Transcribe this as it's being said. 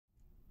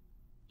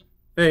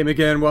Hey,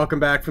 again, welcome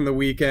back from the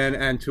weekend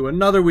and to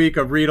another week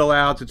of Read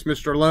Alouds. It's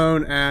Mr.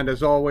 Lohn, and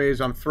as always,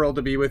 I'm thrilled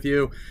to be with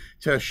you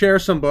to share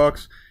some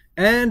books.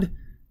 And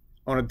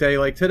on a day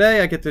like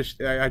today, I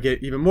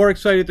get even more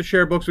excited to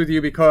share books with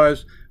you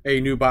because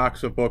a new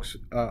box of books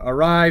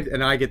arrived,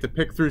 and I get to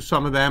pick through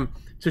some of them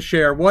to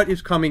share what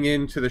is coming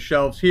into the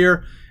shelves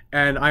here.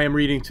 And I am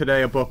reading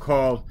today a book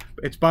called,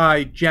 it's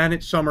by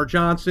Janet Summer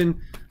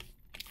Johnson,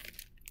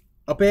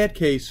 A Bad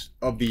Case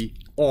of the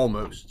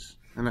Almosts.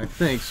 And I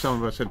think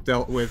some of us have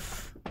dealt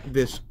with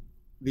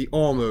the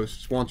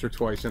almosts once or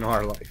twice in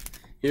our life.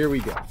 Here we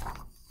go.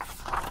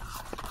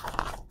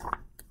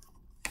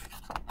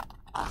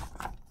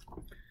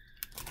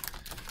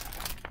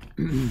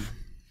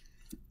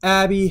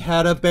 Abby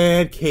had a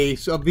bad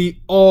case of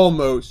the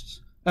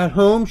almosts. At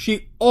home,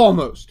 she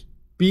almost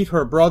beat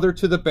her brother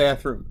to the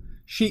bathroom.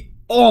 She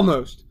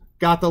almost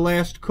got the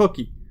last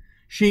cookie.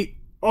 She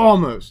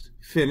almost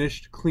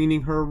finished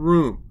cleaning her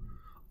room.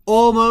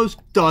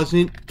 Almost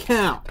doesn't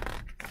count.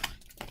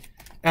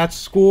 At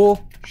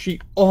school,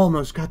 she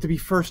almost got to be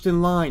first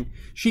in line.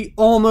 She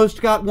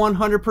almost got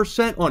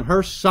 100% on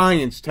her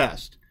science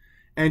test.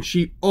 And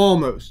she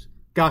almost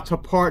got to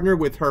partner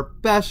with her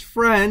best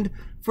friend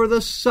for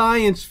the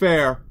science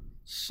fair.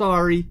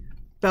 Sorry,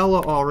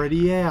 Bella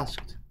already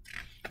asked.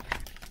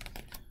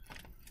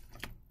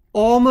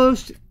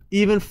 Almost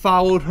even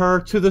followed her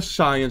to the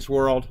science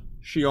world.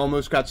 She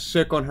almost got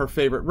sick on her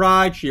favorite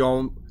ride. She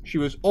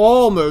was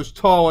almost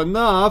tall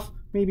enough,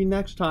 maybe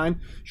next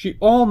time, she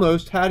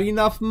almost had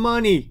enough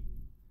money.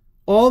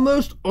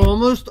 Almost,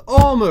 almost,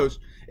 almost.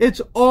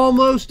 It's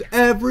almost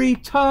every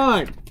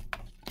time.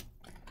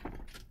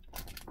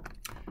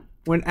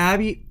 When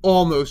Abby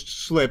almost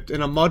slipped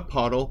in a mud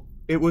puddle,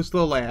 it was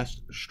the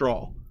last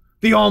straw.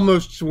 The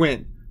almosts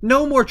win.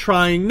 No more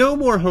trying, no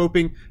more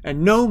hoping,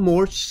 and no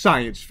more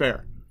science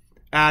fair.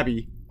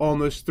 Abby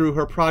almost threw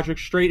her project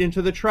straight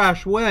into the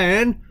trash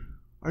when...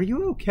 Are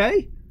you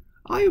okay?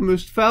 I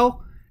almost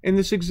fell in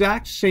this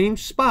exact same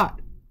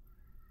spot.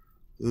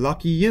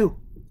 Lucky you.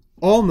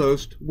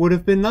 Almost would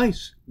have been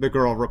nice, the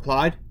girl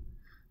replied.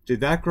 Did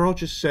that girl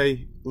just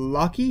say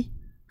lucky?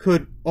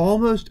 Could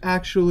almost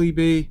actually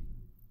be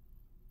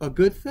a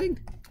good thing?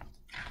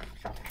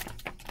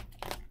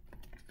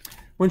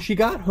 When she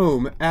got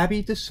home,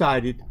 Abby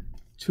decided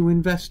to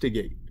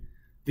investigate.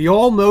 The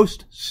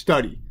almost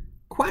study.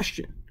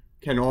 Question.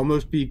 Can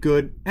almost be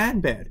good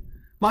and bad?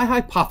 My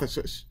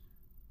hypothesis.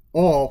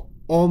 All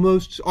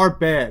almosts are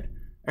bad.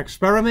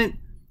 Experiment.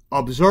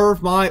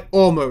 Observe my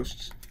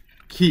almosts.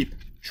 Keep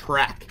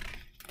track.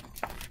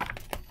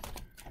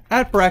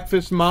 At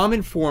breakfast, Mom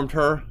informed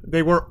her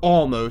they were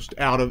almost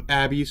out of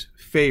Abby's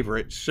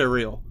favorite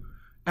cereal.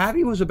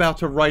 Abby was about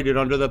to write it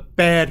under the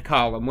bad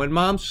column when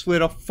Mom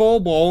slid a full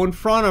bowl in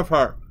front of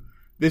her.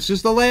 This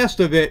is the last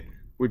of it.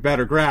 We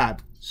better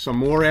grab some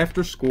more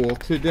after school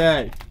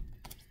today.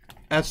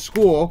 At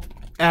school,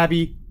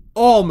 Abby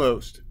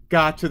almost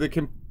got to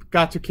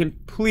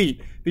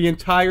complete the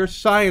entire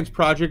science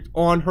project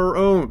on her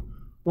own.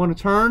 Want a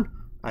turn?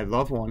 I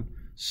love one.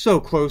 So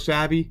close,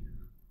 Abby.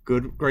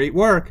 Great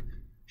work.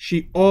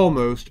 She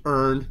almost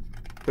earned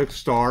the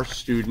Star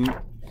Student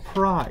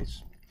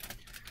Prize.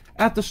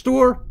 At the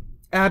store,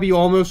 Abby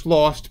almost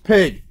lost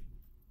Pig.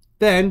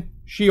 Then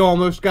she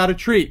almost got a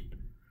treat.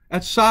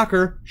 At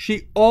soccer,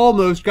 she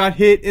almost got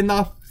hit in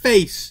the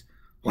face.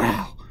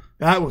 Wow,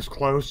 that was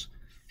close.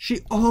 She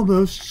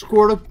almost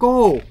scored a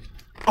goal.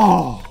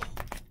 Oh!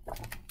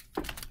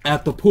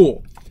 At the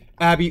pool,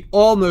 Abby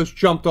almost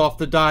jumped off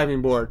the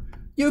diving board.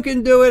 You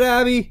can do it,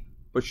 Abby!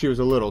 But she was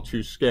a little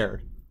too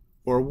scared.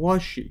 Or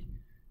was she?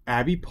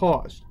 Abby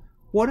paused.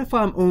 What if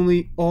I'm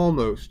only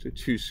almost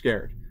too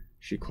scared?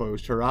 She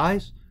closed her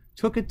eyes,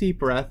 took a deep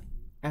breath,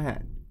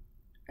 and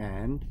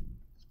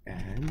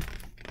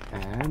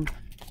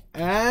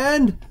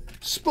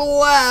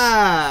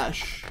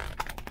splash!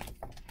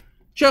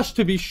 Just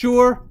to be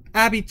sure,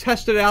 Abby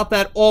tested out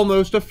that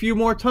almost a few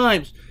more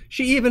times.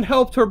 She even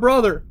helped her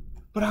brother.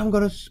 But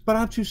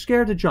I'm too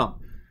scared to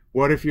jump.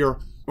 What if you're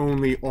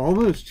only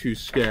almost too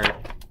scared?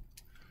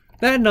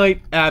 That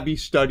night, Abby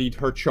studied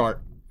her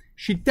chart.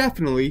 She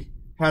definitely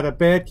had a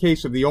bad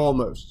case of the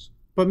almosts,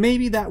 but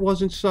maybe that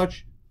wasn't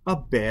such a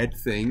bad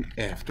thing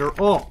after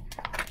all.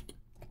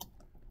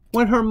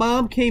 When her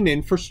mom came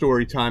in for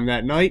story time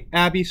that night,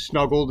 Abby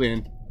snuggled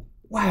in.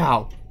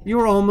 Wow,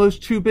 you're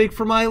almost too big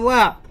for my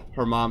lap,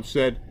 her mom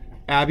said.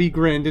 Abby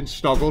grinned and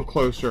snuggled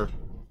closer.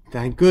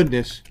 Thank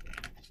goodness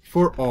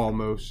for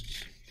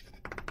almosts.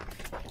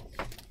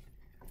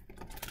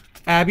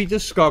 Abby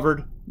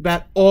discovered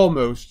that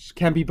almosts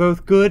can be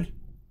both good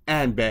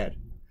and bad.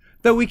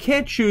 Though we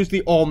can't choose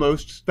the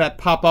almosts that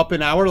pop up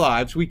in our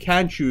lives, we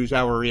can choose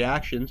our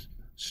reactions.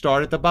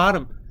 Start at the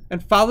bottom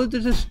and follow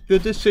the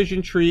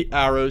decision tree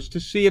arrows to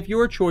see if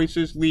your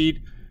choices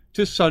lead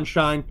to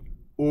sunshine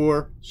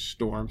or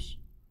storms.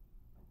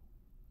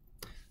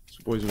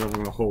 So boys and girls, I'm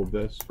going to hold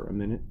this for a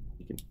minute.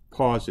 You can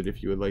pause it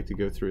if you would like to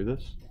go through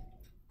this.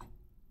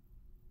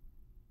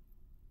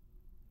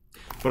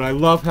 But I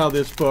love how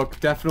this book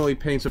definitely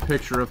paints a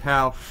picture of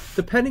how,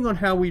 depending on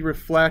how we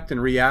reflect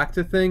and react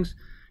to things,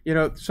 you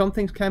know, some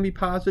things can be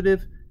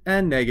positive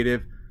and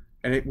negative,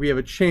 and we have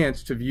a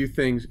chance to view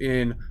things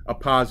in a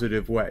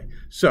positive way.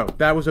 So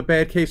that was a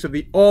bad case of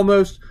the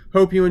almost.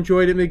 Hope you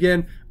enjoyed it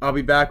again. I'll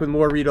be back with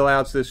more read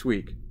alouds this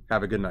week.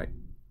 Have a good night.